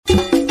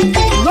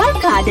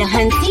Barka da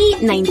Hantsi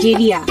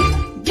Nijeriya.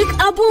 Duk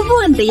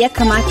abubuwan da ya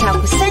kamata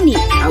ku sani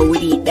a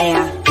wuri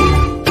ɗaya.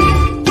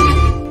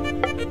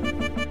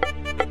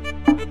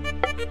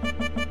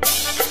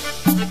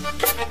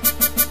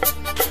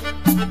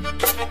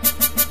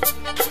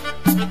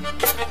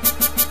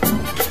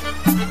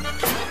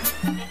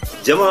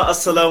 Jama'a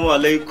assalamu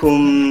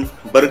alaikum,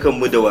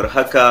 barkanmu da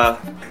warhaka,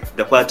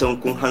 da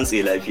fatan kun hantse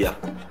lafiya.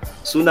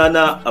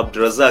 Sunana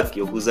Abdulrazaq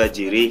Yahuza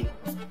Jere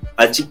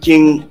a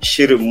cikin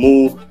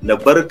shirinmu na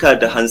Barka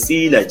da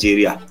Hantsi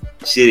Nijeriya,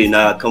 shiri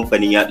na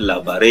kamfanin yaɗa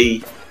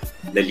labarai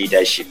na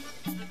Leadership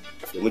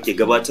da muke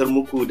gabatar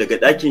muku daga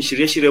ɗakin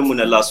shirye-shiryenmu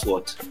na Last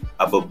Word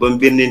a babban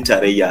birnin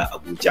tarayya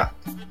Abuja.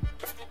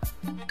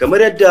 Kamar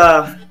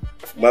yadda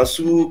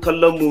masu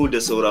kallonmu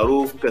da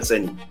sauraro kuka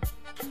sani,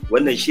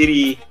 wannan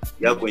shiri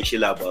ya kunshi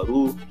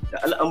labaru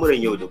da al'amuran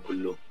yau da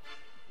kullum,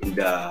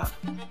 inda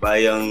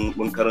bayan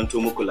mun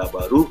karanto muku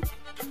labaru,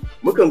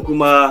 mukan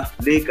kuma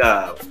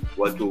leƙa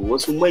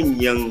wasu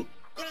manyan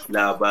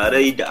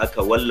labarai da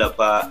aka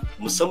wallafa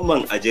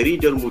musamman a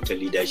jaridar mu ta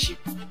Leadership.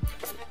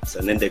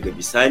 Sannan daga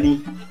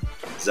bisani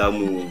za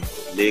mu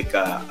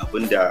leƙa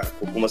abinda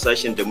ko kuma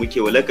sashen da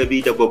muke wa lakabi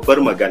da babbar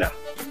magana.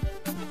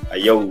 A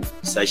yau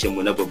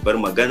sashenmu na babbar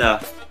magana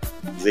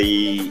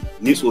zai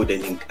nitso da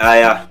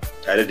ninkaya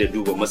tare da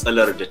duba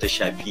matsalar da ta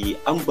shafi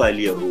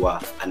ambaliyar ruwa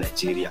a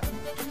Nijeriya.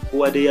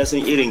 Kowa dai ya san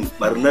irin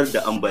barnar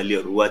da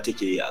ambaliyar ruwa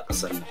take yi a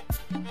ƙasar nan.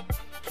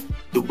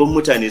 Dubban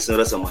mutane sun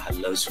rasa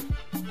mahallansu.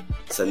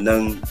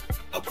 Sannan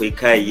akwai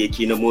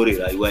kayayyaki na more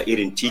rayuwa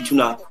irin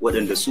tituna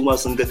waɗanda su ma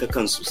sun ga ta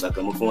kansu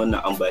sakamakon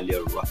wannan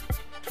ambaliyar ruwa.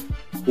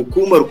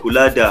 Hukumar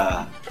kula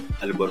da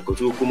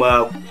albarkatu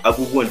kuma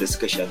abubuwan da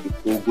suka shafi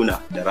koguna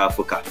da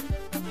rafuka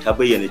ta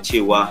bayyana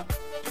cewa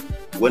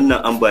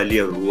wannan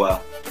ambaliyar ruwa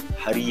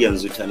har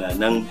yanzu tana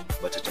nan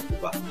bata tafi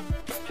ba,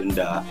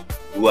 tunda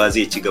ruwa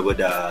zai ci gaba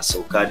da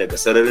sauka daga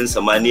sararin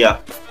samaniya,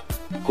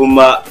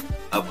 kuma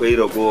akwai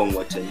ragowar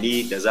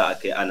watanni da za a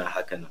kai ana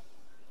haka nan.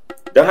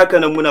 Don haka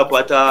nan muna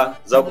fata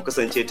za ku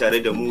kasance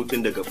tare da mu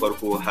tun daga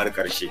farko har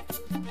ƙarshe.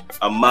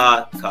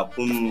 Amma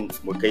kafin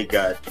mu kai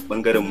ga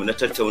ɓangarenmu na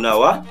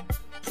tattaunawa,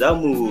 za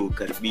mu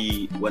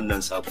karɓi wannan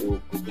sako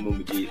ko kuma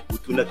mu je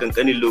hutu na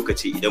kankanin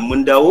lokaci. Idan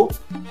mun dawo,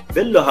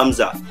 Bello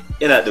Hamza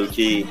yana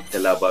ɗauke da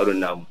labarun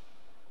namu.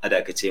 A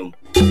dakace mu.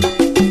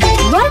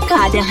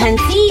 Barka da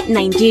Hantsi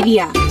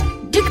Nijeriya.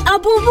 Duk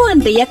abubuwan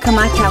da ya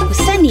kamata ku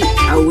sani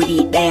a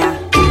wuri ɗaya.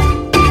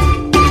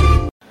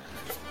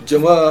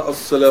 Jama'a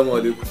assalamu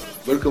alaikum,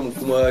 barkamu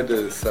kuma da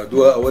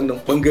saduwa a wannan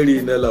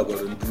bangare na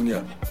labaran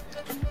duniya.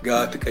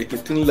 Ga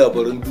takaitattun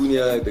labaran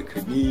duniya da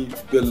kani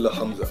Bello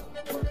Hamza.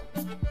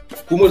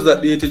 Hukumar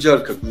zaɓe ta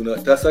jihar Kaduna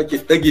ta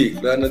sake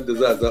ɗage ranar da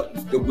za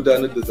a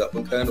gudanar da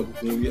zaɓen ƙananan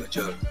hukumomi a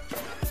jihar.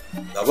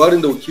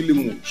 Labarin da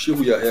wakilinmu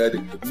Shehu Yahaya da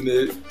Kaduna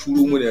ya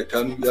turo mana ya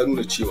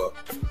nuna cewa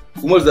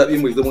hukumar zaɓe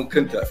mai zaman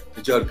kanta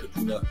ta jihar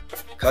Kaduna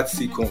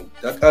Katsicom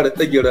ta ƙara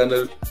ɗage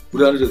ranar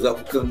gudanar da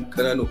zaɓukan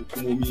ƙananan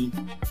hukumomi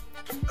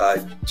a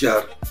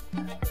jihar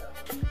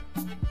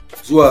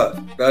zuwa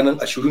ranar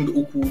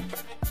 23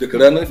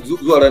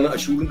 zuwa ranar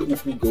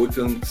 23 ga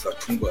watan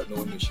Satumba na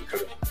wannan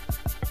shekarar.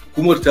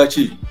 Hukumar ta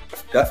ce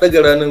ta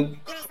ɗaga ranar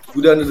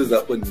gudanar da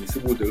zaben ne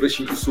saboda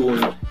rashin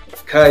isowar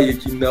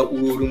kayayyakin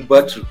na'urorin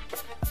batir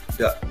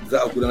da za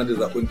a gudanar da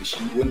zaben da shi,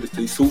 wanda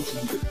ta yi sauki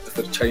da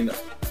ƙasar China.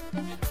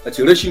 A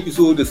ce rashin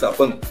iso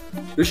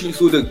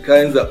da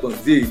kayan zaben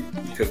zai yi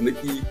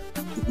tarnaƙi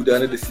da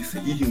gudanar da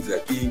sahihin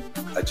zaɓe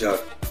a jihar.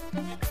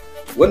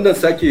 Wannan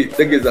sake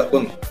dage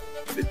zaben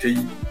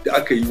da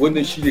aka yi,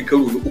 wannan shine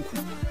karo na uku,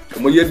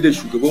 kamar yadda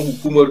shugaban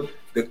hukumar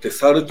Dr.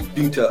 Saratu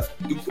Binta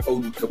Dukku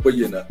Audu ta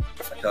bayyana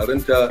a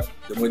taronta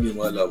da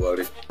manema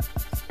labarai.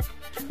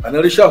 A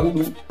ranar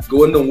 14 ga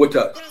wannan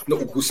wata na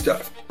Agusta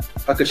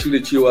aka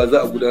shirya cewa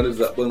za a gudanar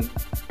zaben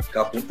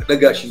kafin a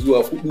daga shi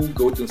zuwa 4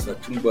 ga watan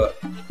Satumba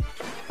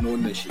na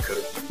wannan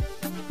shekarar.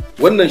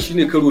 Wannan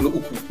shine karo na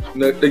uku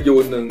na dage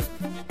wannan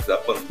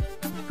zaben,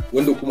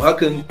 wanda kuma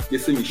hakan ya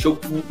sanya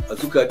shakku a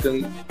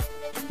zukatan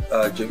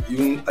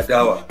jam'iyyun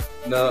adawa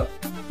na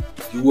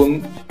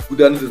yiwuwan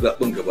gudanar da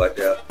zaben gaba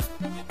daya.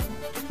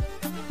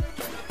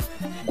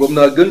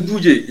 Gwamna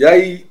Ganduje ya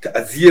yi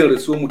ta'aziyar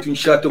rasuwar mutum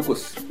 18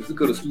 da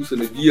suka rasu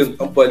sanadiyar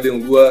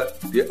ambaliyar ruwa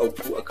da ya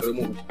auku a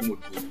karamar hukumar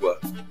Doguwa.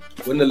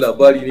 Wannan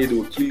labari ne da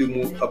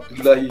wakilinmu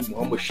Abdullahi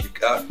Muhammad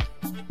Sheka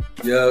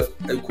ya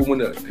aiko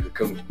mana daga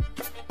Kano.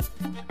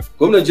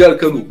 Gwamnan jihar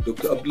Kano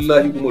Dr.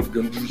 Abdullahi Umar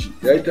Ganduje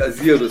ya yi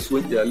ta'aziyar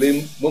rasuwar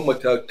iyalai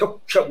mamata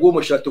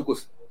 18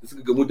 da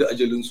suka gamu da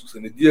ajalinsu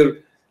sanadiyar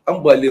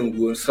ambaliyar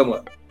ruwan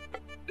sama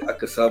da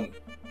aka samu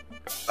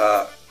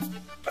a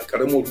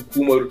karamar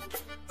hukumar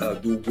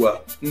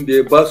Doguwa, inda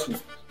ya ba su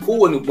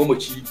kowane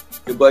mamaci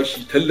ya ba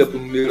shi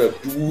tallafin naira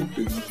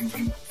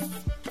 200,000.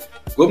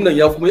 Gwamnan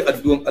ya kuma yi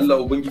addu'an Allah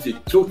Ubangiji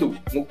kyauta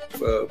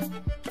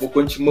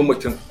makwancin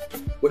mamatan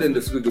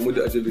waɗanda suka gamu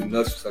da ajalin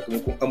nasu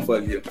sakamakon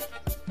ambaliyar.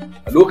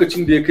 A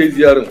lokacin da ya kai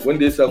ziyarar,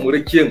 wanda ya samu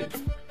rakiyan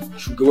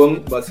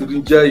shugaban masu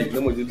rinjaye na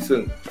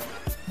majalisar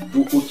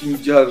dokokin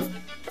jihar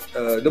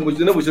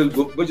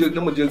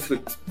na majalisar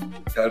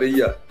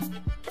tarayya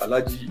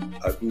Alhaji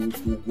Ado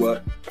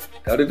Doguwa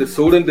tare da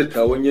sauran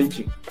dattawan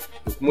yankin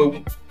da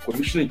kuma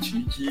kwamishinan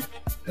ciniki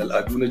da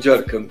al'adu na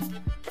jihar Kano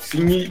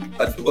sun yi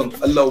addu'an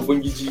Allah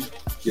Ubangiji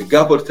ya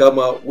gafarta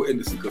ma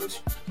waɗanda suka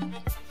rasu.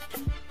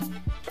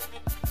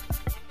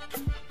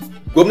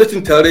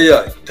 Gwamnatin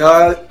tarayya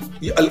ta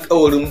yi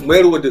alkawarin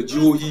mayarwa da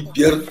jihohi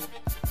 5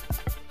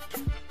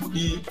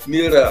 kuɗi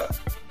naira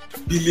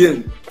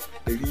biliyan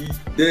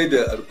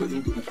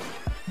 143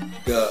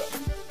 ga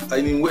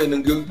ainihin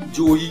waɗannan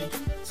jihohi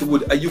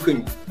saboda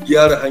ayyukan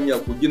gyara hanya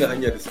ko gina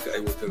hanya da suka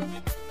aiwatar.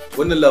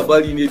 Wannan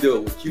labari ne da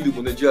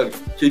wakilinmu na jihar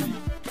Kebbi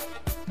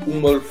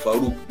Umar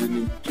Faruk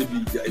birnin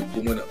Kebbi ya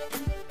aiko mana.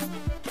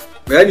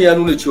 Bayani ya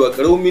nuna cewa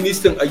karamin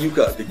ministan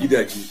ayyuka da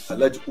gidaje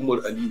Alhaji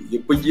Umar Aliyu ya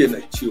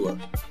bayyana cewa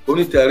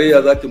gwamnatin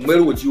tarayya za ta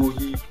mayar wa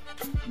jihohi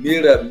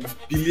naira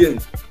biliyan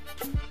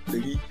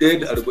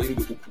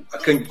 143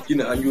 akan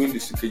gina hanyoyin da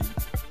suka yi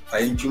a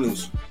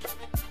yankinansu.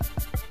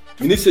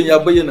 Ministan ya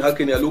bayyana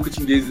haka ne a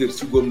lokacin da ya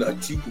ziyarci gwamna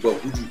Atiku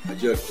Bagudu a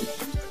jihar Kebbi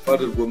a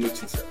fadar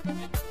gwamnatinsa,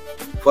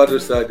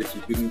 fadarsa da ke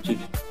birnin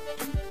Kebbi.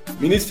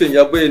 Ministan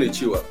ya bayyana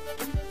cewa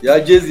ya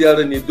je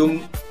ziyara ne don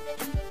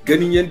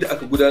ganin yadda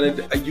aka gudanar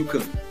da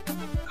ayyukan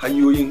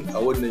hanyoyin a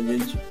wannan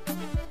yankin.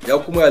 Ya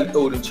kuma yi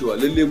alkawarin cewa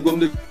lallai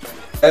gwamnati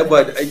ya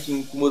ba da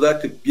aikin kuma za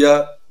ta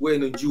biya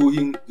wayannan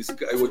jihohin da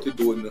suka aiwatar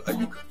da wannan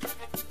ayyuka.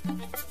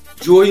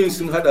 Jihohin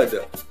sun hada da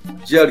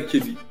jihar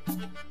Kebbi,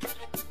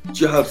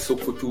 jihar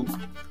Sokoto,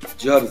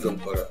 jihar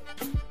Zamfara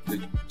da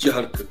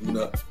jihar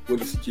Kaduna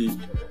wanda suke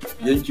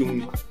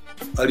yankin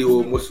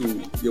arewa maso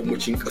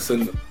yammacin ƙasar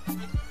nan.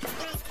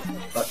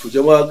 To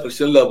jama'a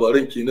ƙarshen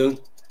labaran kenan.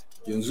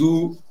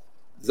 Yanzu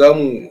za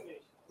mu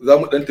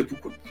ɗan tafi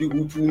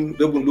hutu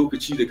rabin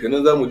lokaci, daga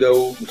nan za mu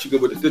dawo mu ci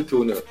gaba da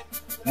tattauna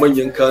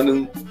manyan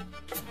kanun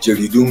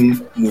jaridun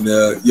mu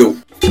na yau.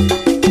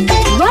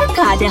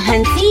 Barka da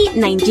hantsi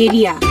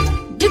Nijeriya,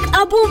 duk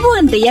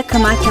abubuwan da ya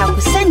kamata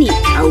ku sani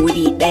a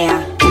wuri ɗaya.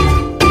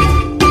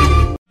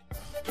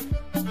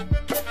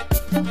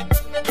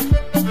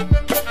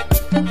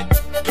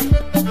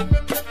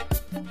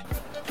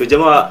 To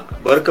jama'a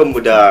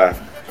barkanmu da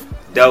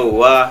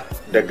dawowa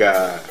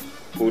daga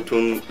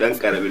hutun ɗan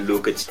ƙaramin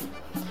lokaci.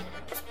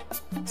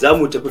 Za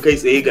mu tafi kai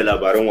tsaye ga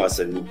labaran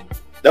wasanni.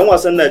 Ɗan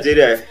wasan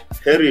Najeriya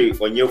Henry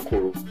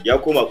Onyekuru ya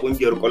koma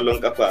ƙungiyar ƙwallon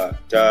ƙafa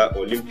ta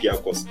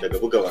Olympiacos daga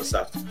buga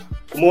wasa.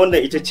 Kuma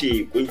wannan ita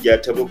ce ƙungiya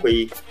ta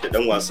 7 da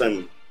ɗan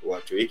wasan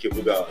wato yake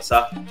buga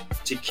wasa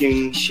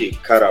cikin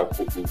shekara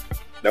 4.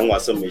 Dan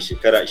wasan mai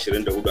shekara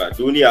 24 a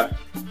duniya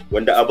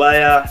wanda a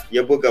baya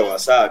ya buga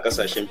wasa a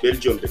kasashen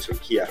Belgium da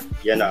Turkiya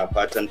yana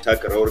fatan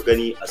taka rawar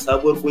gani a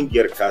sabuwar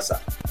kungiyar tasa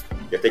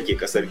da take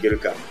kasar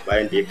Girka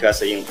bayan da ya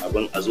kasa yin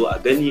abin a zo a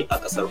gani a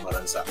kasar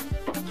Faransa.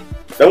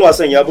 Dan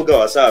wasan ya buga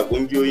wasa a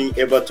kungiyoyin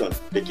Everton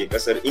da ke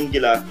kasar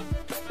Ingila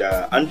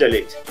da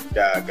Anderlecht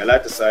da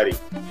Galatasaray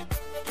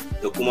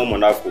da kuma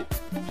Monaco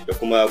da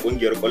kuma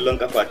kungiyar kwallon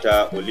kafa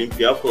ta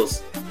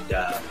Olympiacos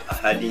da a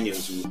halin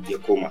yanzu ya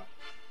koma.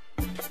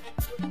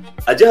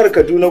 A jihar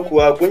Kaduna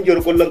kuwa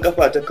kungiyar kwallon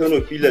kafa ta Kano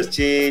Pilas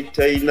ce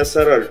ta yi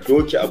nasarar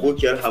doki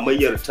abokiyar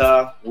hamayyar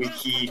ta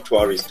Wiki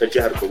Tourist ta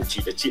jihar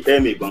Bauchi da ci ɗaya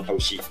mai ban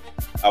haushi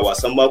a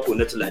wasan mako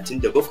na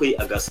 37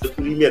 a gasar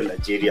Premier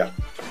Nijeriya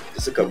da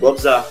suka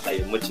gwabza a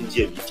yammacin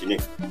jiya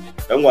Litinin.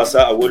 Dan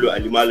wasa Awolu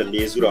Ali Malam ne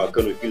ya zura wa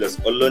Kano Pilas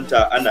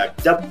kwallonta ana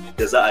dab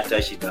da za a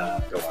tashi da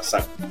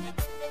wasan.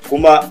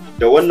 Kuma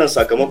da wannan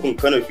sakamakon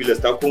Kano Pilas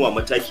ta koma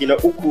mataki na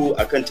 3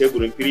 akan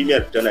teburin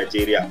Premier ta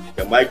Najeriya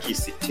da maki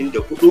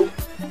 64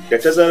 da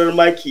tazarar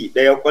maki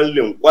 1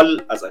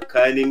 kwal a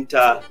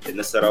tsakaninta da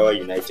Nasarawa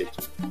United.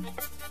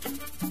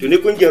 Tuni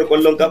kungiyar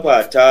kwallon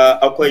kafa ta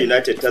Akwa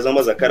United ta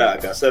zama zakara a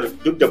gasar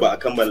duk da ba a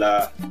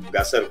kammala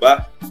gasar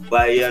ba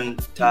bayan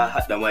ta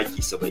hada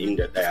maki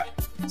 71.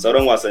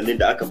 Sauran wasannin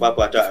da aka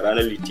fafata a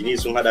ranar Litinin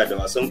sun hada da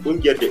wasan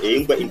kungiyar da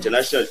Eyimba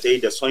International ta yi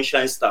da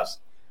Sunshine Stars.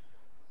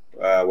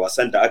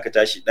 Wasan da aka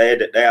tashi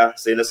 1-1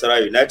 sai Nasarawa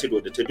United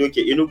wadda ta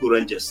doke Enugu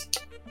Rangers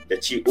da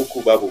ci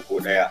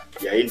 3-1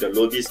 yayin da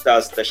Lobby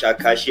Stars ta sha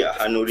kashi a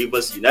hannun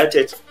Rivers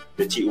United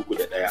da ci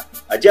 3-1.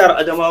 A jihar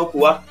Adamawa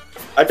kuwa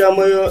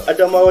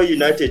Adamawa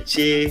United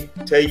ce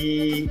ta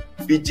yi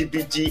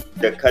biji-biji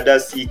da Kada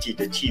City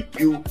da ci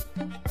 2,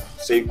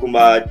 sai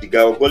kuma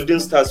Digawa Golden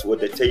Stars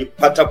wadda ta yi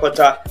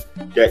fata-fata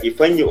da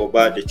Ifeanyi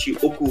Oba da ci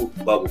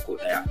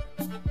 3-1.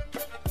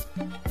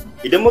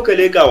 Idan muka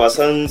leka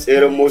wasan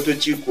tseren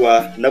motoci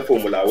kuwa na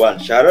Formula 1,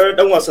 shahararren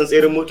dan wasan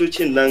tseren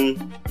motocin nan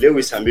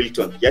Lewis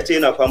Hamilton ya ce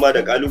yana fama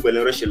da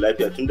kalubalen rashin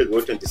lafiya tun daga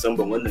watan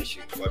Disamban wannan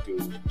wato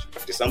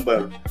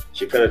Disambar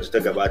shekarar da ta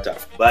gabata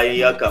bayan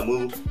ya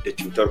kamu da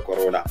cutar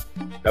corona.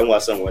 Dan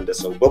wasan wanda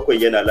sau 7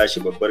 yana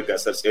lashe babbar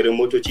gasar tseren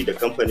motoci da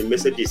kamfanin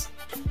Mercedes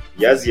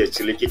ya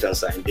ziyarci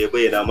likitansa inda ya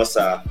bayyana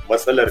masa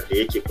matsalar da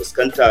yake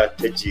fuskanta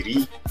ta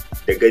jiri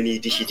da gani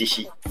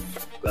dishi-dishi.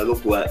 Kaga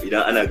kuwa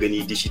idan ana gani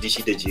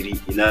dishi-dishi da jiri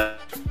ina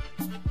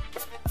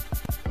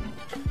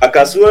A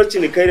kasuwar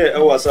cinikayyar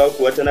 'yan wasa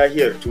kuwa ta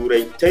nahiyar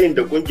Turai, ta yin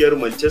da kungiyar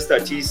Manchester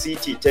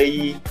City ta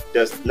yi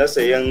da na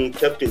sayan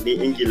kyaftin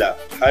ɗin Ingila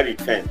Harry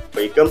Kane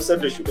bai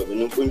gamsar da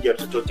shugabannin kungiyar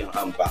ta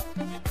Tottenham ba,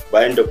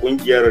 bayan da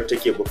kungiyar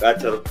take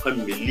buƙatar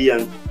fan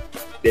miliyan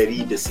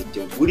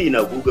 160, wuri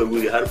na guga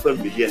wuri har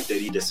fan miliyan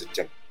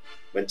 160.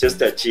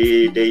 Manchester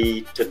ce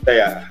dai ta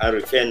taya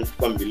Harry Kane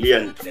fan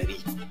miliyan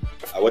 100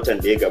 a watan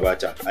da ya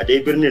gabata a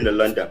dai birnin na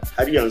London.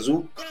 Har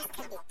yanzu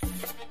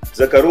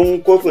zakarun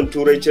kofin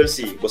turai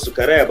Chelsea ba su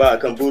karaya ba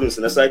akan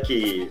burinsu na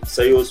sake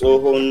sayo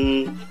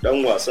tsohon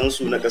dan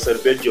wasansu na kasar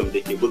Belgium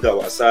da ke buga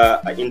wasa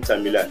a Inter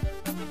Milan,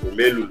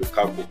 Romelu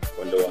Lukaku,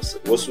 wanda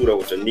wasu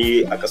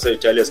rahotanni a kasar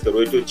Italiya suka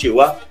rawaito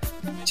cewa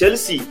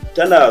Chelsea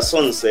tana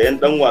son sayan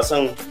dan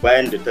wasan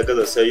bayan da ta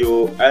gaza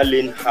sayo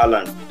Erling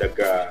Haaland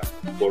daga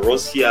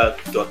Borussia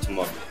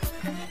Dortmund.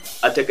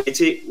 A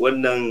takaice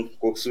wannan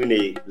su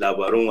ne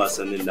labarun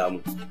wasannin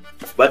namu.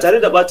 Ba tare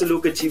da bata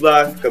lokaci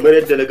ba, kamar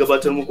yadda na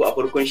gabatar muku a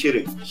farkon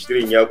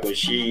shirin ya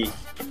kunshi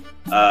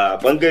a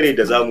bangare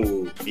da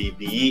zamu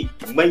bibiyi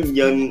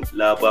manyan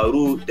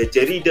labaru da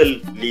jaridar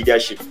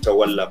leadership ta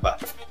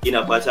wallafa.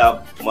 Ina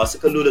fata masu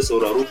kallo da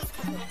sauraro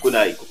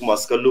kuna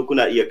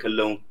iya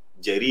kallon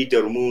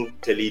jaridar mu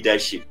ta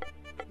leadership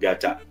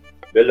gata.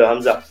 Bello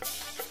Hamza,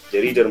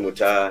 jaridar mu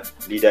ta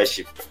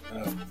leadership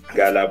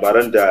ga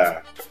labaran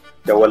da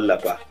ta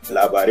wallafa.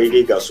 Labarai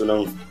dai ga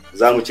sunan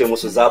zamu ce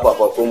musu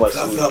zafafa ko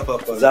masu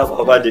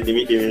zafafa da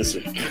dimi-dimin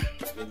su.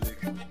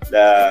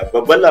 Da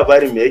babban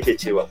labarin me yake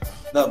cewa?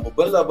 Na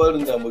babban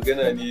labarin da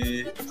magana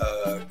ne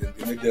a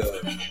dangane da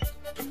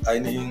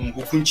ainihin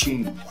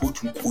hukuncin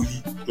kotun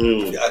koli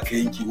da aka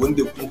yanke,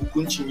 wanda kuma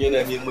hukuncin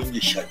yana neman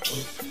ya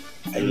shafi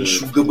ainihin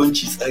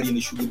shugabanci, tsari na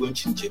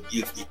shugabancin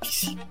jam'iyyar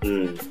APC,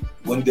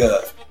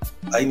 wanda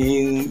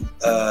ainihin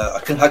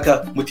akan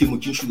haka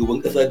mataimakin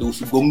shugaban kasa da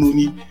wasu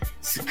gwamnoni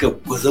suka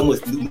bazama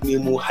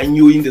nemo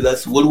hanyoyin da za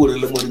su warware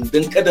lamarin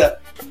don kada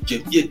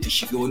jam'iyyar ta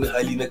shiga wani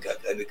hali na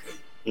kakanikai.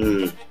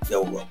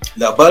 Yawwa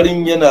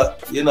labarin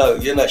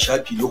yana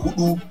shafi na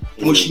 4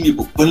 kuma shine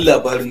babban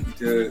labarin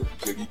ita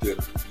jaridar.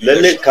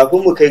 Lalle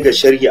kafin mu kai ga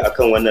sharhi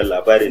akan wannan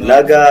labarin,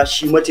 naga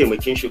shi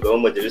mataimakin shugaban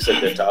majalisar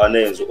dattawa na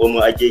yanzu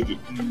Omo Agege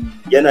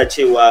yana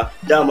cewa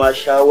dama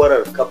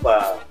shawarar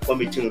kafa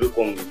kwamitin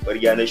rikon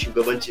ƙwarya na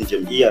shugabancin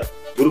jam'iyyar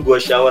gurguwar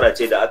shawara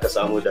ce da aka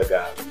samu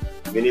daga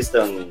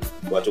ministan,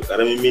 wato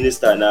karamin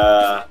minista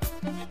na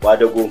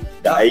Wadago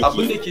da aiki.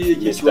 Abin da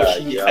ke cewa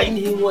shi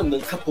ainihin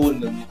wannan kafa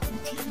wannan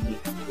kwamiti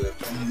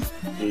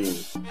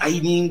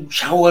ainihin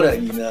shawara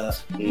ne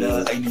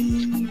na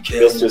ainihin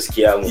Festus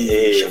Kiyamu.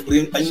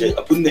 Shirin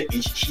abin da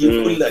shi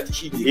ya kulla ta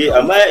shi ne.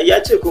 Amma ya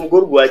ce kuma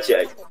gurguwa ce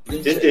a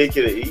da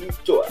yake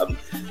to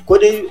ko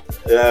dai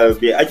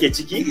bai ake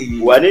ciki,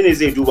 wane ne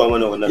zai duba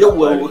mana wannan?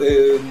 Yawwa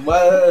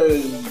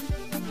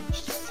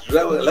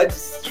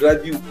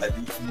Rabi'u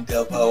Ali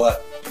Indabawa.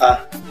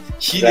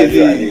 Shi ne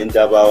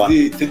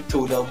zai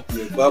tattauna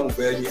ya ba mu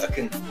bayani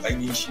akan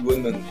ainihin shi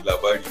wannan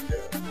labari da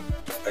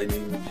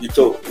ainihin.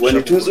 To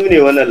wani tutsu ne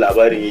wannan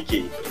labarin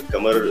yake?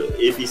 Kamar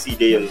APC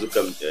dai yanzu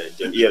kam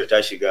jam'iyyar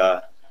ta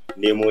shiga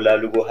nemo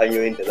lalubo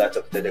hanyoyin da za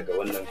ta fita daga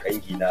wannan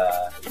kangi na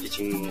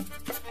rikicin,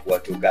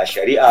 wato ga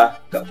shari'a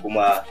ga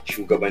kuma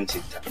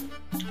shugabancinta.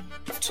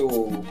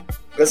 To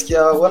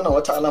gaskiya wannan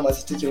wata alama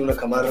ce take nuna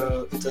kamar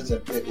ita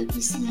jam'iyyar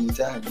APC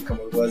ta hangi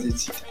kamar ruwa zai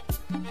ci ta.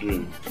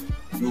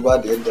 Duba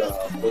da yadda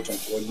kotun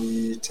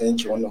koli ta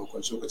yanke wannan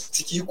hukunci,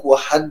 ciki kuwa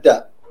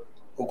hadda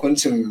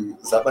hukuncin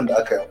zaben da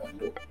aka yi a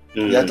Ondo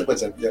ya taɓa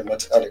jam'iyyar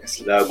matuƙa da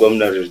gaske. Na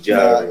gwamnar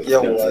jihar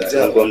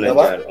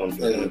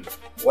Ondo.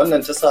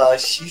 Wannan ta sa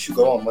shi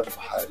shugaban Muhammadu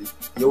Buhari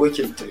ya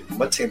wakilta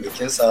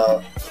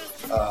mataimakinsa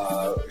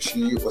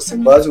shi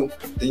Osinbajo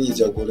don ya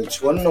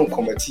jagoranci wannan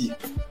kwamiti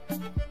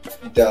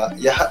da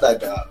ya hada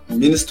da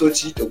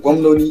ministoci da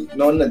gwamnoni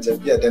na wannan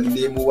jam'iyya don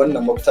nemo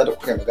wannan mafita da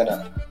kuka yi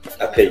magana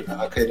a kai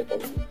da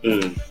farko.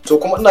 To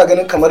kuma ina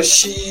ganin kamar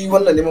shi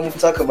wannan neman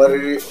mafita kamar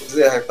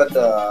zai haifar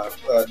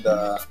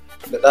da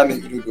ɗa mai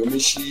ido, domin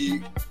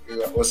shi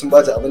wasu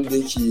baji abin da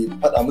yake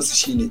faɗa musu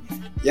shine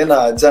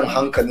yana jan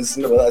hankalin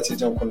su, da ba za a ce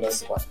jan kunnen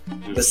su ba,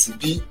 da su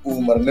bi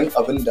umarnin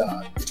abin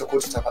da ita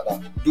kotu ta faɗa,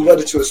 duba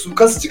da cewa su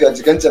kansu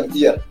jigajigan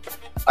jam'iyyar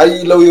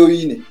ai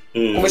lauyoyi ne,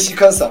 kuma shi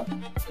kansa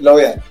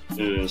lauya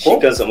ne. Shi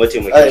kansa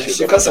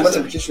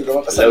mataimakin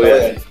shugaban kasa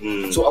lauya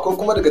ne. So akwai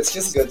kuma daga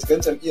cikin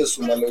jigajigan jam'iyyar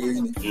su ma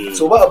lauyoyi ne.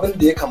 So ba abin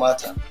da ya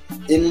kamata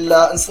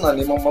illa in suna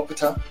neman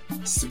mafita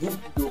su bi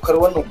dokar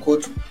wannan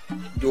kotu,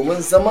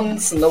 domin zaman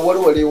su na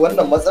warware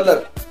wannan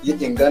matsalar ya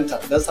inganta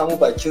don samu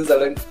bakin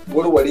zaren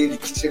warware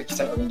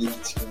rikice-rikicen abin da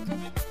yake cikin.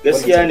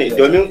 Gaskiya ne,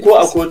 domin ko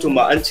a kotu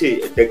ma an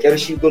ce da ƙyar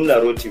shi gwamna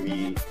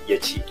Rotimi ya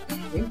ci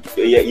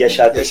ya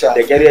sha da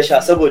ƙyar ya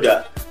sha,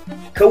 saboda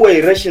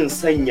kawai rashin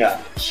sanya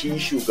shi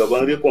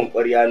shugaban rikon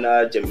ƙwarya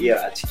na jam'iyyar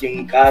a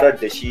cikin ƙarar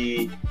da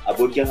shi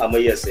abokin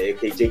hamayyarsa ya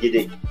kai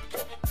jagide.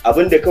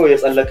 Abin da kawai ya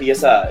tsallaka ya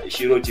sa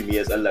shi Rotimi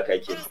ya tsallaka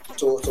ke.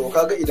 To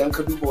kaga idan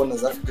ka duba wannan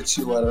zaka ga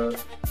cewa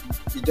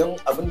idan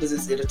abin da zai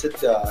tseratar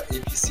da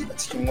APC a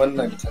cikin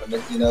wannan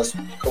tarnaƙi nasu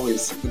kawai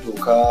su bi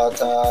doka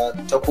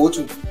ta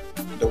kotu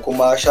da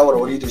kuma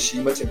shawarwari da shi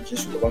mataimakin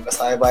shugaban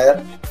ƙasa ya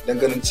bayar don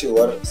ganin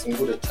cewar sun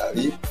gudu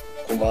tare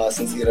kuma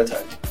sun tsira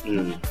tare.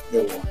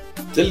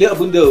 Lalle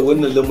abinda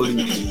wannan lamarin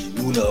ke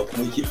nuna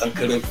kuma yake an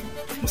karar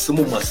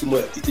musamman masu ma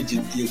ita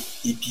jam'iyyar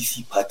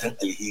APC fatan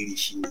alheri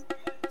shine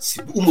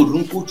su bi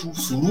umarnin kotu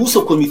su rusa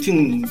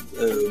kwamitin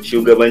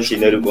shugabanci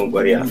na riƙon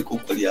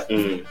ƙwarya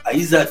a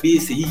yi zaɓe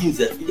sahihin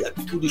zaɓe a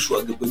fito da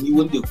shugabanni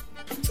wanda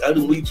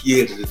tsarin mulki ya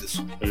yarda da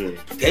su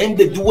ta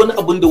yadda duk wani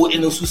abin da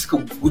waɗannan su suka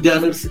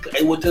gudanar suka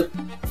aiwatar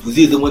to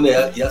zai zama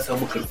ya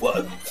samu karɓuwa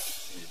a duniya.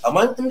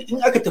 Amma in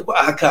aka tafi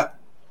a haka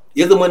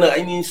ya zama na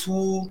ainihin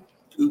su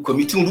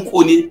kwamitin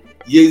riko ne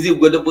zai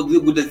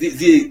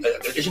a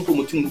ƙarƙashin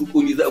kwamitin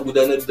riko ne za a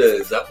gudanar da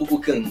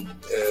zaɓuɓɓukan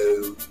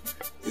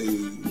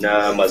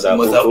na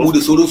mazaɓu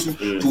da sauransu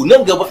to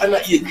nan gaba ana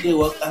iya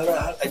kaiwa ƙara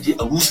har a je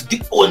a rusu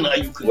duk wannan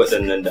ayyukan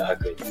waɗannan da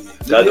aka yi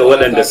kaga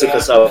waɗanda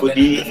suka sa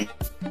kuɗi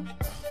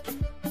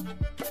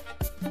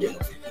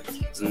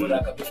saboda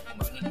aka bi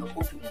umarnin na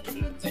kotu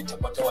zai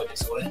tabbatar da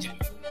sauran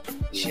jami'u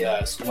shi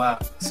su ma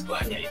su ba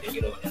hanya idan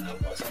gina wannan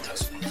abubuwa sun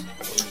taso.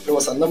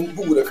 Yawa sannan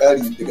bugu da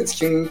ƙari daga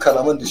cikin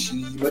kalaman da shi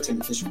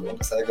mataimakin shugaban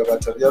ƙasa ya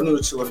gabatar ya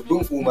nuna cewa bin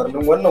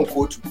umarnin wannan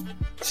kotu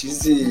shi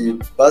zai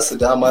ba su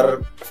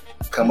damar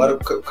kamar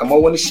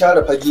wani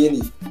share fage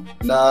ne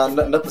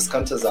na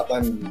fuskantar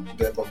zaben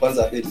da babban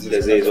zaɓe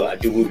da zai zo a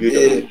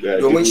 2000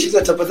 domin shi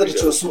zai tabbatar da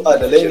cewa su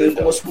adalai ne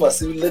kuma su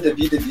masu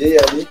ladabi da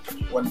biyayya ne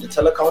wanda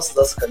talakawansu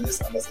za su kalle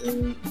su a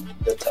matsayin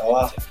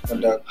dattawa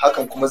wanda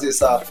hakan kuma zai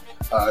sa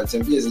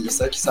jam'iyyar zai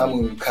sake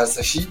samun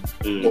kasashi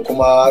da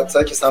kuma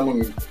sake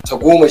samun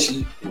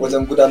tagomashi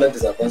wajen gudanar da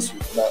zaben su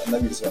na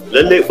mai zuwa.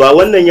 Lallai ba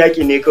wannan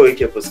yaki ne kawai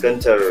ke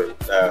fuskantar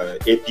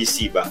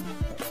APC ba.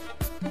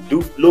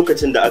 Duk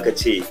lokacin da aka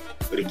ce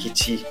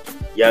rikici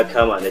ya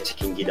kama na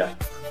cikin gida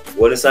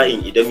wani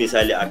sa'in idan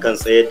misali akan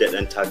tsayar da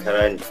ɗan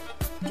takara ne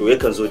to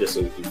yakan zo da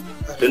sauki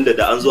tunda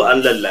da an zo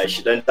an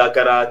lallashi ɗan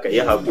takara ka yi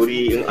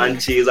haƙuri in an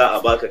ce za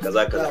a baka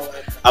kaza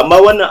amma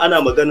wannan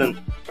ana maganan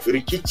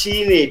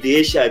rikici ne da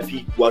ya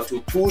shafi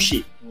wato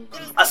tushe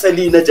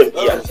asali na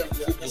jam'iyya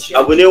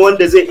abu ne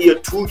wanda zai iya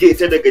tuge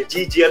ta daga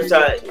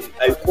jijiyarta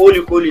a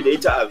koli da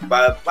ita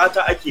ba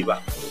fata ake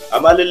ba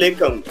amma lallai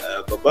kan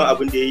babban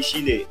abin da ya yi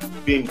shine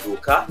bin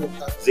doka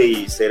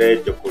zai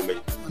sayar da komai.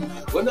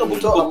 Wannan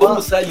babban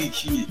misali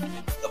shine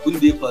abin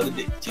da ya faru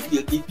da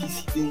jam'iyyar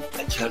APC din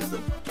a jihar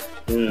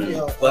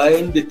Zamfara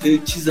bayan da ta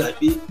ci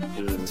zaɓe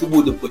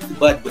saboda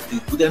ba ta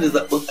gudanar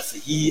zaɓen a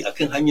sahihi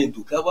akan hanyar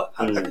doka ba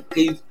har aka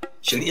kai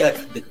shari'a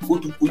daga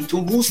kotun koli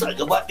tun rusa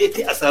gaba ɗaya ta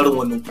yi asarar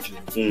wannan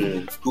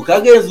kujeru. To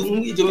kaga yanzu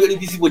in jam'iyyar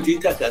APC ba ta yi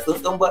taka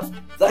tsantsan ba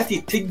za ta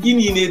yi ta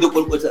gini ne da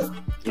kwalkwata.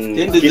 Ta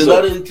yadda da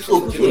zarar kitso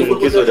da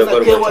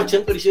kwalkwata kaiwa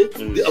can ƙarshe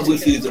duk abin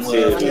sai ya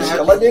zama.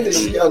 Kamar dai da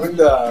shi abin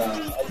da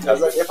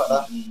Abdulrazaq ya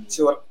faɗa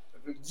cewa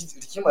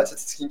rikima ce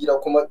ta cikin gida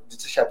kuma da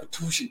ta shafi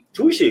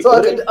tushe. So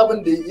haka duk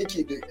abin da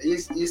yake da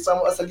ya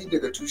samu asali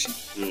daga tushe.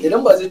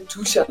 Idan ba zai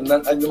tushen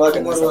nan an yi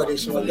maganin warware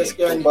shi ba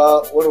gaskiya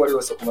ba warware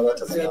wasu kuma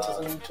za ta zama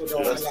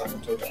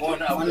kuma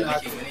wani abu da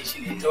ake gani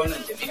shi ne ta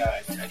wannan jami'a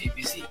ta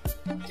APC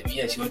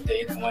jami'a ce wadda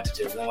ya kamata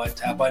ta zama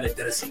ta ba da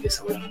darasi ga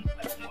sauran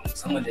al'umma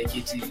musamman da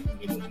yake ce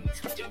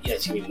jami'a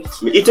ce mai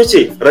mulki ita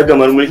ce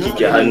ragamar mulki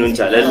ke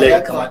hannunta lallai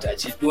ya kamata a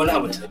ce duk wani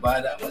abu ta ba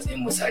da a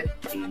matsayin misali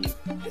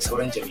da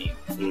sauran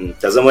jami'u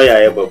ta zama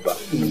yaya babba.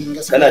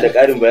 Kana da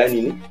ƙarin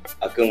bayani ne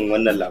akan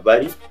wannan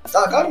labari?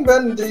 Ƙarin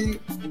bayani dai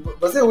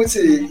ba zai wuce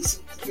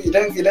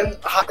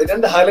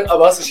idan da halin a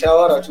basu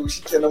shawara to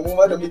shikenan mu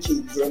ma da muke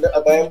zaune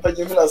a bayan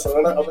fage muna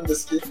sauraron abin da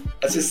suke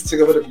a ce su ci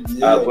gaba da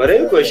bibiye. A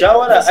kwarai ko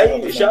shawara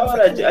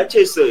a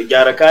ce su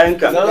gyara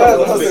kayanka.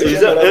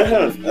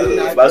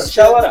 Ba su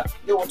shawara.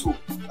 Yawa to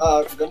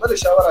game da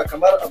shawara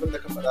kamar abin da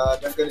ka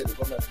faɗa dangane da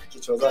gwamnati kake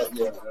cewa za a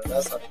iya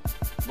rasa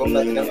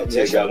gwamnati idan abu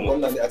ya shafi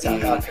gwamnati a ce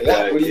ka yi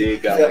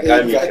haƙuri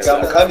ga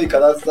mukami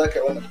kaza za ka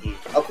yi wannan.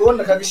 Akwai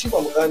wanda kaga shi ba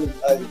mukami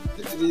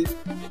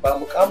ba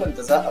mukamin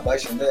da za a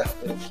bashi na ya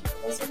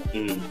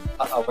haƙuri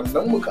a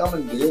wannan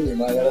mukamin da ya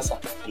nema ya rasa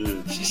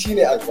shi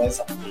ne a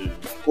gabansa.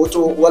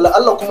 Wato wala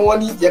Allah kuma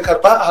wani ya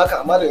karba a haka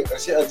amma daga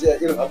ƙarshe a jiya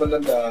irin abin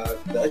nan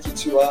da ake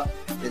cewa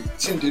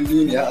cin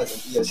dindiniya a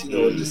jam'iyya shine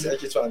wanda sai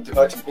ake cewa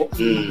antifati ko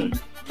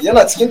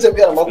yana cikin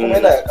jam'iyyar amma kuma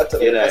yana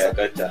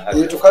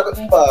yakatta to kaga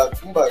in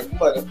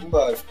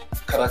ba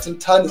karatun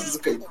tanis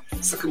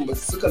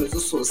suka nutsu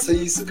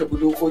sosai suka bi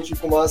dokoki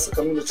kuma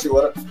suka nuna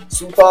cewar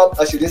su fa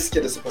a shirye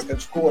suke da su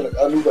fuskanci kowane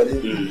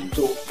kalubale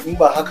to in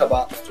ba haka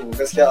ba to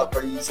gaskiya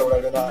akwai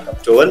sauran rana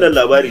haka. To wannan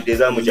labari dai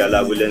zamu ja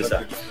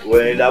labulensa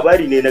wani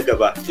labari ne na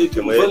gaba?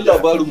 Babban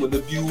labarinmu na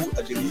biyu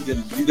a jaridar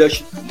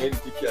leadership kamar yadda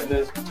take a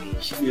nan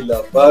shine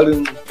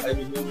labarin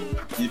ainihin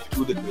ya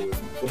fito daga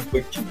babban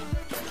bankin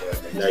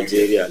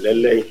Nijeriya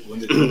lallai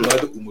wanda ta ba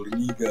da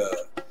umarni ga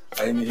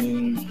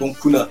ainihin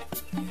bankuna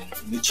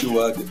na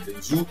cewa da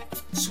yanzu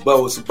su ba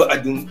wasu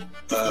ba'adin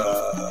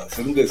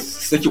su ringa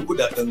sake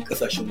kudaden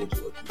kasashen waje,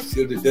 wato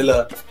sayar da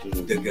dala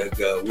daga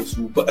ga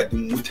wasu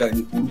ba'adin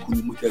mutane ko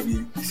rukunin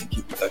mutane da suke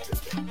bukatar.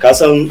 Ka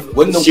san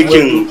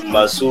cikin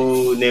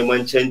masu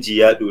neman canji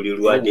ya ɗori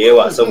ruwa da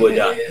yawa,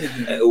 saboda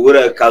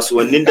wurin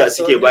kasuwannin da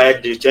suke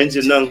bayar da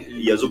canjin nan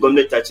yanzu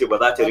gwamnati ta ce ba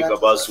za ta riga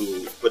ba su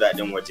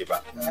kudaden waje ba.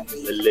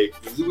 Lallai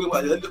yanzu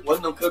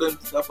wannan karan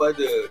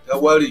ta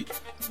ware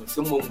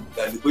musamman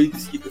ɗalibai da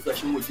suke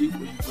kasashen waje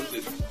wanda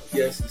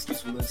iyayen su suke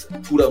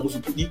sunan tura musu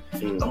kuɗi,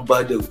 an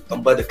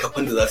ba da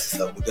kafan da za su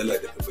samu dala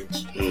daga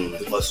banki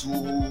da masu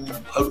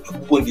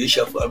abubuwan da ya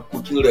shafi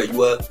harkokin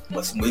rayuwa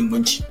masu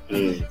muhimmanci.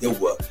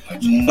 Yawwa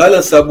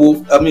Malam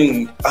Sabo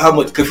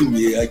Ahmed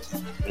Kafin-Maiyaki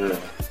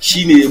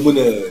shi ne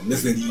muna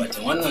nazari.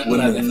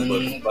 Wannan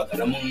ganin ba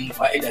karamin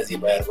fa'ida zai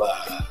bayar ba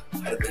a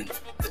harkar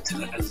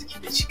tattalin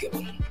arziki da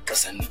cigaban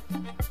ƙasar nan.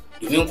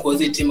 Domin kuwa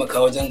zai taimaka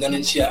wajen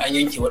ganin cewa an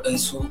yanke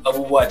waɗansu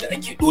abubuwa da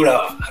ake ɗora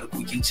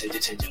harkokin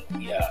canje-canjen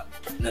kuɗi a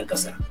nan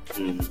ƙasar,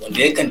 wanda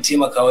yakan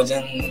taimaka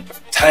wajen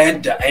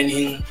tayar da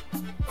ainihin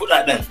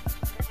kuɗaɗen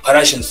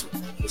farashinsu.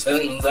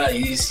 Misalin in za a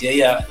yi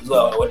siyayya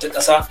zuwa wata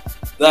ƙasa,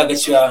 za a ga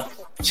cewa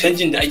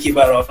canjin da ake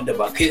bayarwa wanda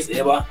ba kai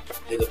tsaye ba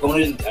daga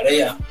gwamnatin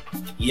tarayya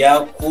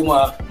ya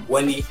koma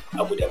wani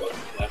abu daban,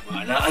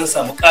 ma'ana an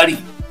samu ƙari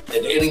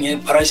daga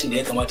irin farashin da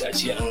ya kamata a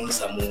ce an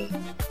samu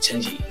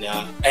canji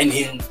na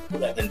ainihin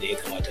kudaden da ya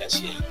kamata a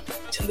ce an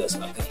canza su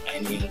akan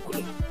ainihin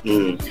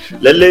kudin.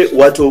 Lalle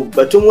wato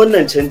batun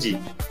wannan canji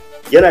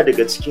yana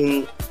daga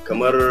cikin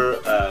kamar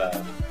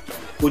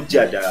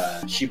hujja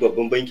da shi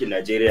babban bankin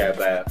Najeriya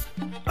baya,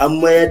 an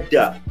mayar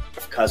da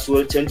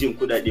kasuwar canjin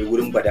kudade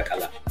wurin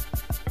badakala.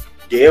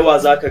 Da yawa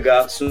za ka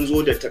ga sun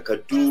zo da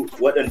takardu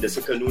waɗanda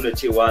suka nuna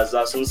cewa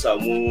za sun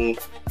samu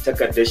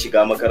takardar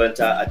shiga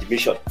makaranta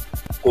admission,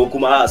 ko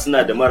kuma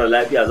suna da mara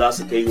lafiya za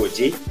su kai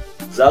waje,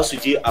 za su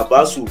je a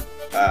basu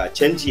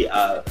canji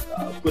a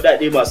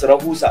kudade masu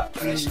rahusa,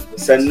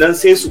 sannan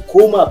sai su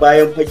koma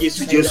bayan fage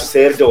su je su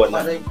sayar da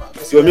wannan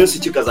domin su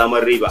ci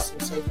kazamar riba.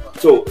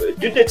 To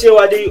duk da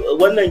cewa dai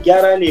wannan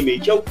gyara ne mai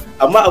kyau,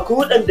 amma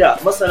akwai waɗanda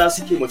masana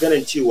suke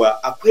maganan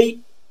cewa akwai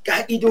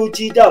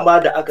ka'idoji dama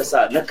da aka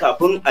sa na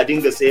kafin a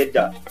dinga sayar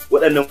da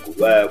waɗannan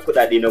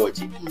kuɗaɗe na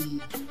waje.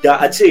 Da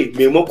a ce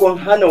maimakon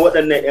hana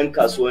waɗannan 'yan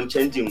kasuwan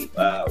canjin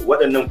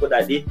waɗannan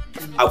kuɗaɗe,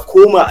 a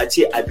koma a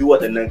ce a bi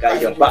waɗannan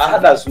ka'idan, ba a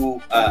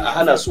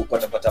hana su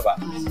kwata-kwata ba.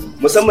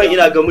 Musamman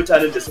ina ga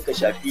mutanen da suka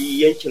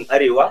shafi yankin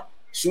arewa,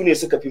 su ne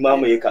suka fi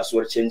mamaye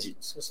kasuwar canji.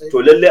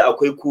 To lallai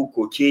akwai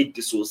koke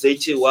sosai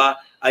cewa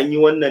an yi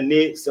wannan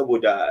ne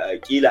saboda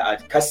kila a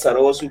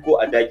kassara wasu ko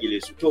a dakile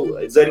su. To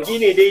zargi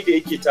ne dai da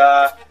yake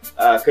ta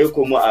kai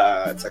komo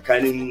a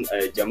tsakanin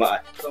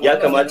jama'a. Ya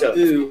kamata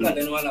ina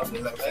ganin wannan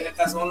abu da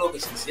ka san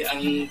lokacin sai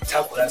an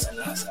takura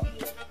sannan a samu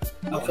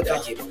abu da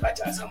ake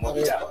bukata a samu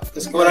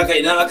fita. Kuma haka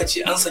idan aka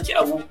ce an saki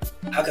abu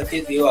haka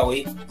kai tsaye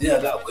wai zai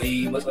ga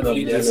akwai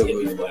matsaloli da su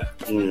yi baya.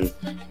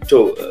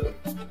 To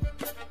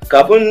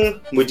kafin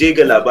mu je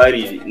ga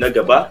labari na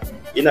gaba,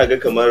 ina ga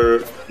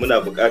kamar muna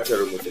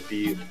buƙatar mu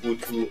tafi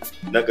hutu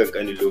na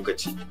ƙanƙanin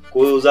lokaci,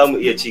 ko za mu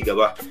iya ci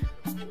gaba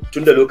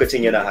tunda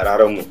lokacin yana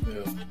hararen mu.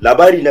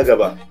 Labari na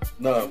gaba.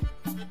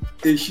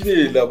 Shi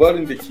ne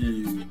labarin da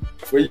ke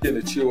bayyana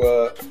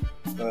cewa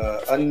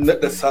an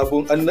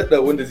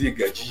naɗa wanda zai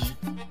gaji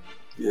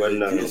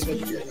wannan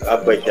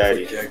Abba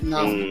Kyari.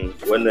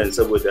 Wannan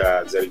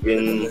saboda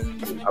zargin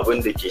abin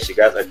da ke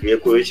shiga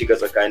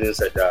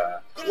tsakaninsa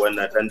da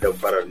wannan ɗan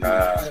damfarar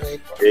da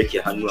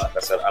yake hannu a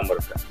ƙasar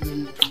Amurka.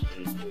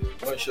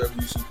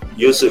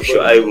 Yusuf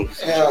Shu'aibu.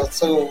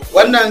 So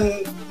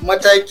wannan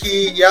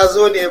mataki ya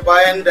zo ne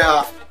bayan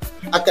da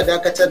aka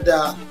dakatar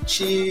da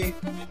shi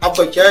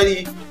Abba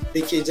Kyari da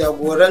ke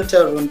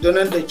jagorantar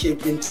rundunar da ke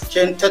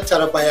binciken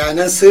tattara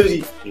bayanan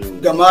sirri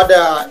game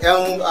da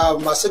 'yan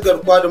masu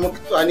garkuwa da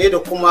mutane da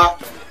kuma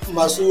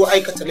masu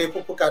aikata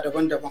laifuffuka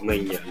daban-daban,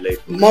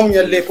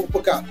 manyan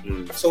laifuffuka.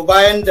 So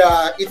bayan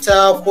da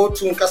ita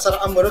kotun kasar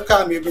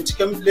Amurka mai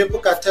binciken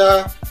laifuka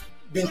ta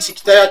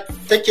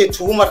take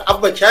tuhumar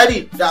Abba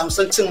Kyari da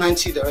amsan cin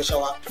hanci da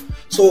rashawa.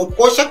 So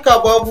ko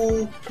shakka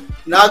babu,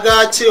 na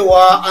ga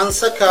cewa an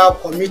saka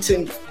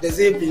kwamitin da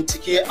zai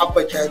bincike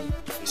Abba Kyari.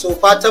 So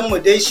fatan mu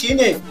dai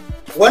shine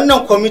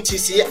wannan kwamiti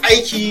su yi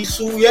aiki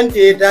su yanda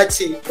ya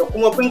dace da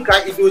kuma bin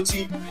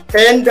ka'idoci ta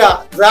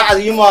yanda za a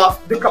yi ma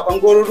duka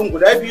bangarorin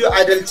guda biyu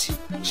adalci.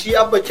 Shi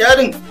Abba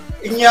Kyarin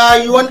in ya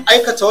yi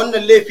aikata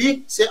wannan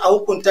laifi sai a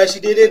hukunta shi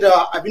daidai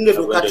da abin da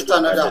doka ta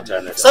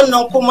tanada.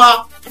 Sannan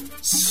kuma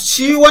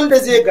shi wanda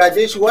zai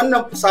gaje shi,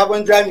 wannan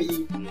sabon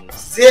jami'i,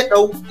 zai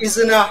ɗau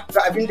izina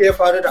ga abin da ya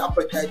faru da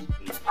Abba Kyari.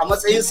 A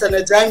matsayinsa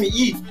na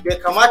jami'i bai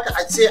kamata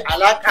a ce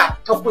alaka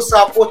ta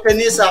kusa ko ta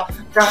nesa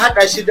ta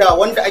haɗa shi da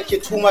wanda ake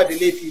tuma da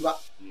laifi ba.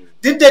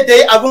 Duk da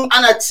dai abin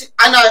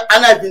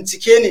ana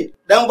bincike ne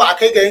dan ba a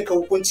kai ga yanka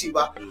hukunci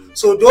ba.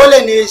 So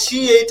dole ne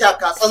shi ya yi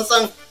taka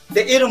tsantsan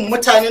da irin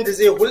mutanen da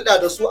zai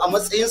hulɗa da su a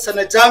matsayinsa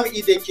na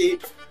jami'i da ke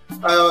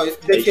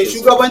da ke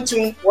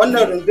shugabancin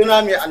wannan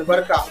runduna mai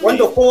albarka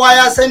wanda kowa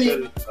ya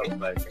sani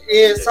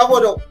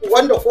saboda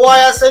wanda kowa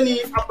ya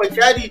sani Abba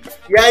Kyari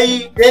ya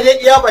yi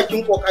daidai iya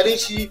bakin kokarin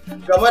shi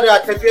game da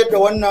tafiyar da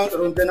wannan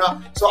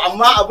runduna. So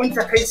amma abin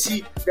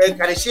takaici daga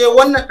karshe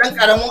wannan dan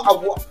karamin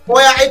abu ko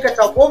ya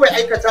aikata ko bai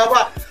aikata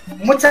ba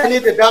mutane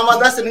da dama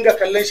za su dinga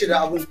kallon shi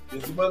da abun.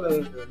 Yanzu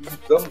malam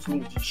za mu so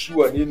mu ji shi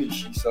wane ne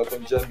shi sabon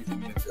jami'in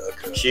nan da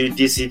aka shi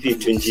DCP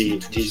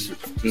Tunji.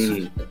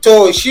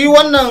 To shi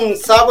wannan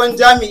sabon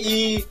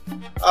jami'i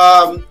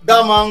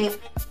daman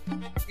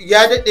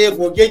ya daɗe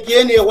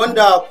gogegge ne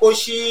wanda ko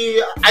shi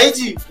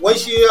IG wai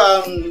shi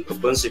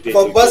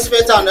babban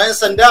sufeta na 'yan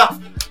sanda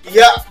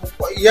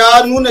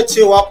ya nuna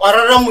cewa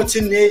ƙwararren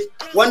mutum ne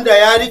wanda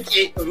ya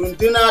rike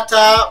runduna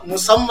ta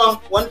musamman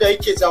wanda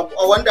yake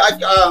wanda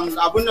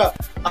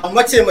a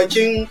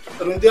mataimakin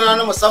runduna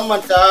na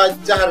musamman ta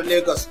jihar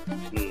Lagos.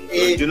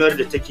 Rundunar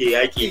da take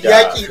yaƙi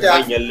da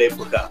manyan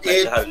laifuka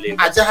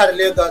a jihar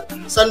Lagos.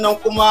 Sannan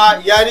kuma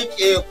ya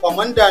rike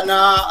kwamanda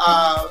na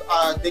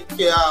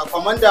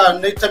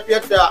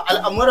tafiyar da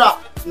al'amura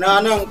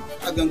na nan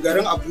a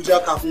gangarin Abuja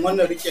kafin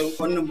wannan rike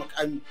wannan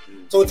mukami.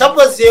 To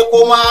tabbas zai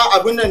koma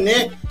abin nan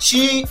ne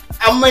shi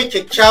an mai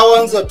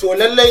kyakkyawan zato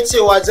lallai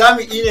cewa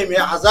jami'i ne mai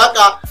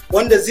hazaka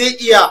wanda zai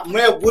iya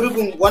maye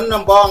gurbin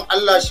wannan bawan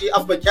Allah shi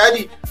Abba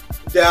Kyari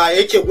da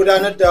yake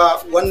gudanar da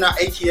wannan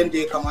aiki yadda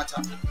ya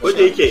kamata.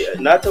 Wanda yake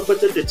na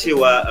tabbatar da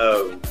cewa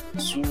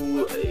su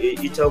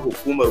ita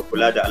hukumar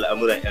kula da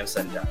al'amuran 'yan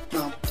sanda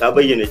ta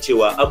bayyana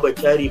cewa Abba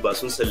Kyari ba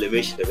sun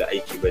sallame shi daga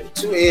aiki ba ne.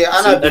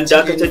 Sun dan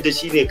dakatar da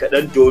shi ne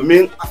kaɗan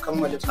domin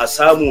a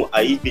samu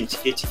a yi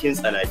bincike cikin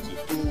tsanaki.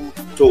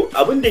 To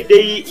abin da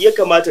dai ya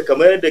kamata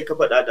kamar yadda ka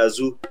faɗa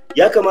ɗazu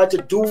ya kamata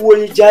duk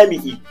wani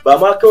jami'i ba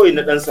ma kawai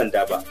na ɗan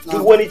sanda ba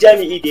duk wani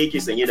jami'i da yake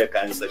sanye da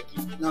kayan sarki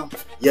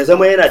ya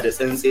zama yana da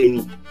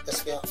tsantseni.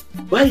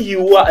 Ba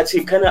yiwuwa a ce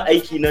kana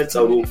aiki na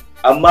tsaro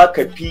amma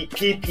ka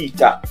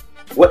fifita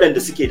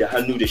waɗanda suke da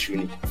hannu da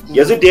shuni.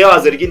 Yanzu da yawa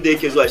zargin da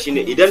yake zuwa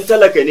shine idan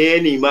talaka ne ya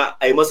nema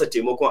a yi masa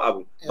taimakon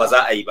abu ba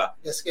za a yi ba.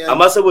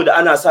 Amma saboda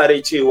ana sa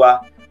rai cewa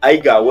ai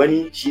ga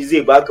wani shi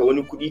zai baka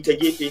wani kuɗi ta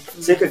gefe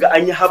sai kaga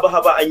an yi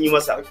haba an yi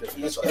masa.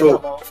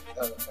 To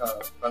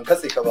ban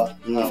katse ka ba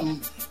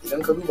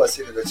idan ka duba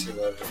sai kaga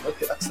cewa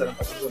mafi aksarin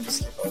abubuwan da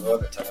suke faruwa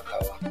ga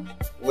talakawa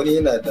wani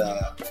yana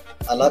da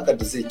alaƙar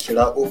da zai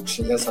kira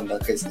ofishin 'yan sanda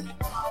kai tsaye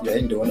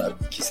yayin da wani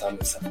abu ke samun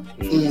sa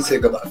sai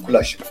ga ba a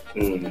kula shi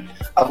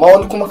amma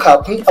wani kuma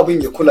kafin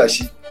abin ya kula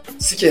shi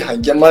suke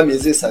hangen ma me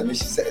zai same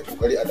shi sai a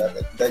kokari a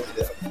daki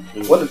da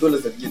abu wannan dole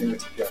zargi dinga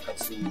tafiya kan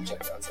su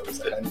jami'an tsaro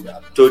tsakani da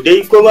to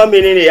dai kuma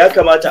menene ya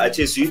kamata a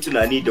ce su yi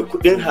tunani da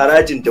kuɗin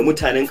harajin da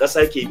mutanen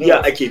ƙasa ke biya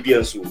ake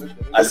biyan su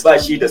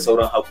albashi da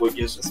sauran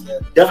haƙoƙin su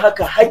don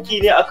haka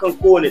haƙƙi ne akan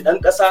kowane ɗan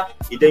ƙasa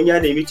idan ya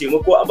nemi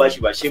taimako a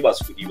bashi ba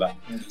su kuɗi ba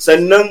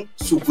sannan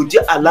su guji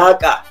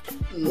alaƙa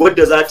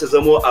wadda za ta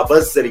zamo a bar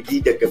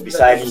zargi daga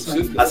bisani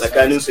a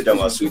tsakaninsu da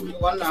masu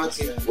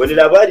wani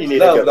labari ne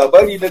na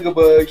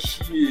gaba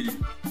shi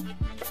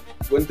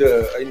wanda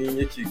ainihin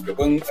yake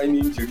gaban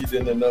ainihin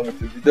jaridar nan namu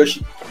ta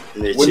leadership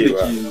wanda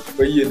ke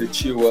bayyana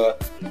cewa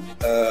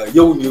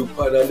yau ne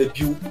kwana na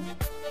biyu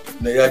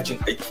na yajin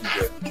aiki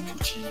da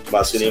likitoci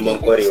masu neman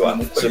kwarewa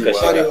suka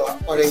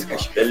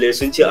shiga lalle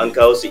sun ce an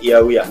kawo su iya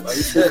wuya a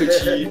yi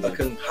tsokaci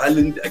akan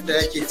halin da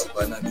ake a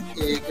kwana na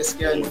biyu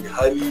wani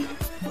hali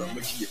ba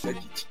mashi ya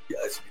take ciki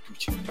a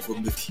asibitocin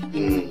gwamnati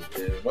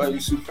ma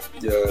Yusuf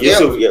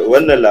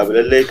wannan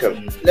lallai kam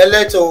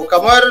lallai to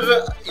kamar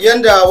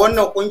yanda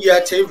wannan kungiya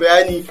ta yi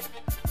bayani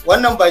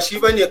wannan ba shi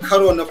bane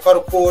karo na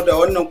farko da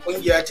wannan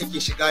kungiya take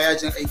shiga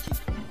yajin aiki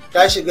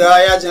ta shiga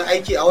yajin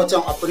aiki a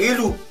watan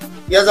Afrilu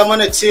ya zama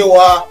na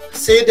cewa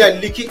sai da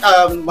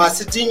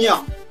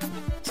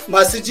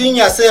masu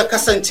jinya sai ya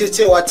kasance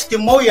cewa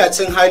cikin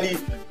mawuyacin hali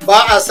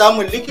ba a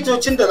samun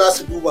likitocin da za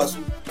su duba su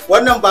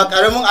wannan ba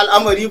karamin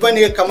al'amari ba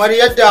ne kamar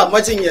yadda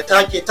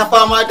majinyata ke ta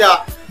fama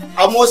da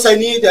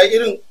amosani da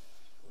irin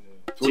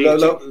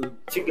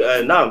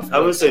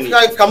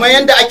kamar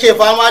yadda ake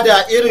fama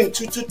da irin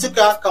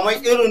cututtuka kamar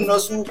irin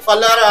nasu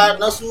kwalara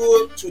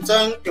nasu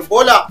cutan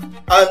ebola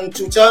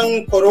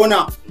cutan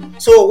corona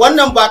so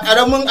wannan ba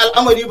karamin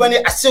al'amari bane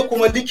a ce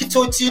kuma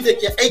likitoci da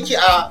ke aiki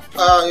a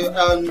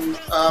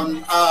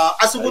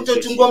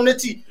asibitocin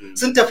gwamnati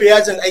sun tafi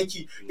yajin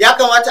aiki ya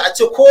kamata a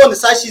ce kowane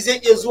sashi zai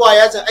iya zuwa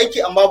yajin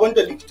aiki amma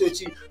banda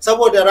likitoci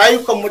saboda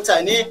rayukan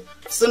mutane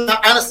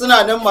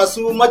suna nan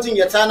masu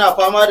majinyata na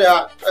fama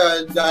da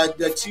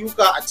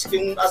ciwuka a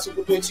cikin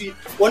asibitoci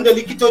wanda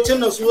likitocin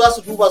nan su za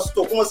su duba su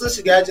to kuma sun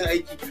shiga yajin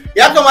aiki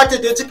ya kamata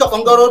da cika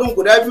bangarorin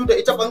guda biyu da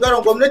ita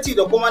bangaren gwamnati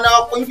da kuma na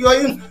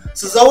kungiyoyin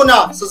su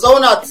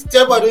zauna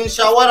teburin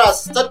shawara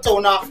su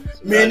tattauna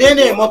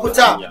menene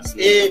mafita.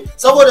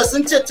 Saboda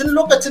sun ce tun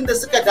lokacin da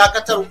suka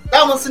dakatar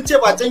daman sun ce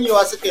ba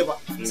janyewa suka yi ba,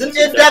 sun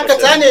ce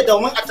dakata ne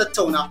domin a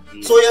tattauna.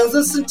 So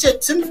yanzu sun ce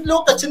tun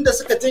lokacin da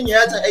suka janye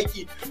yajin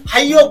aiki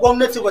har yau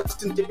gwamnati ba ta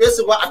tuntube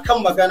su ba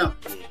akan magana.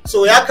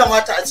 So ya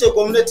kamata a ce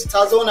gwamnati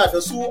ta zauna da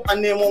su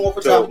an nemo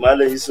mafita.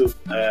 Malam Yusuf,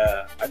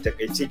 a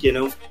takaice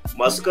kenan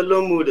masu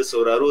kallon mu da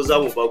sauraro za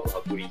mu ba ku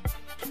hakuri.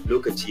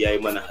 Lokaci ya yi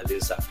mana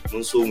halinsa,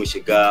 mun so mu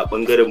shiga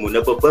mu na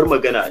babbar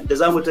magana da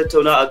za mu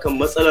tattauna akan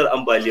matsalar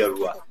ambaliyar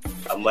ruwa,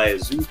 amma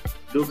yanzu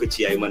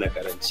lokaci ya yi mana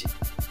karanci.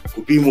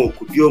 Ku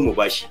biyo mu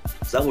bashi,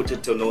 za mu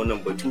tattauna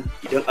wannan batu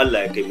idan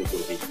Allah ya kai mu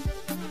gobe.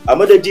 A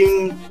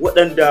madadin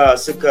waɗanda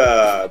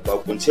suka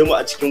bakunce mu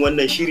a cikin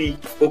wannan shiri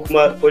ko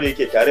kuma ko da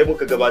yake tare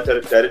muka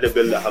gabatar tare da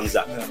Bello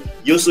Hamza,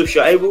 Yusuf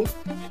Shu'aibu,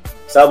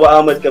 Sabo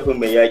Ahmed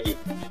Kafin-Maiyaki,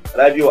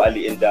 Rabi'u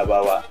Ali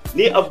Indabawa,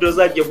 ni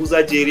Abdulrazaq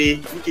Yahuza Jere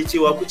muke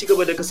cewa ku ci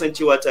gaba da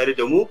kasancewa tare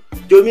da mu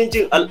domin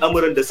jin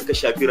al'amuran da suka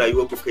shafi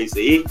rayuwar ku kai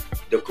tsaye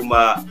da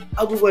kuma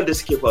abubuwan da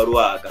suke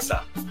faruwa a ƙasa.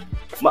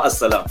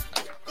 Ma'assalam.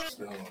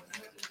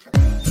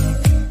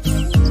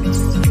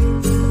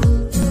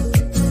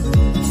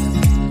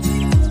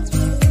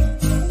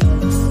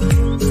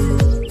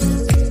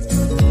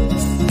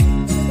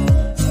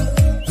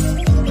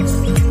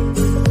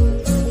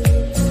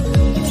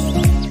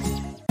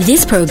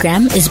 This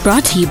program is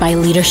brought to you by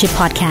Leadership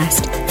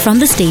Podcast from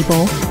the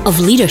stable of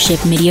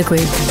Leadership Media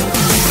Group.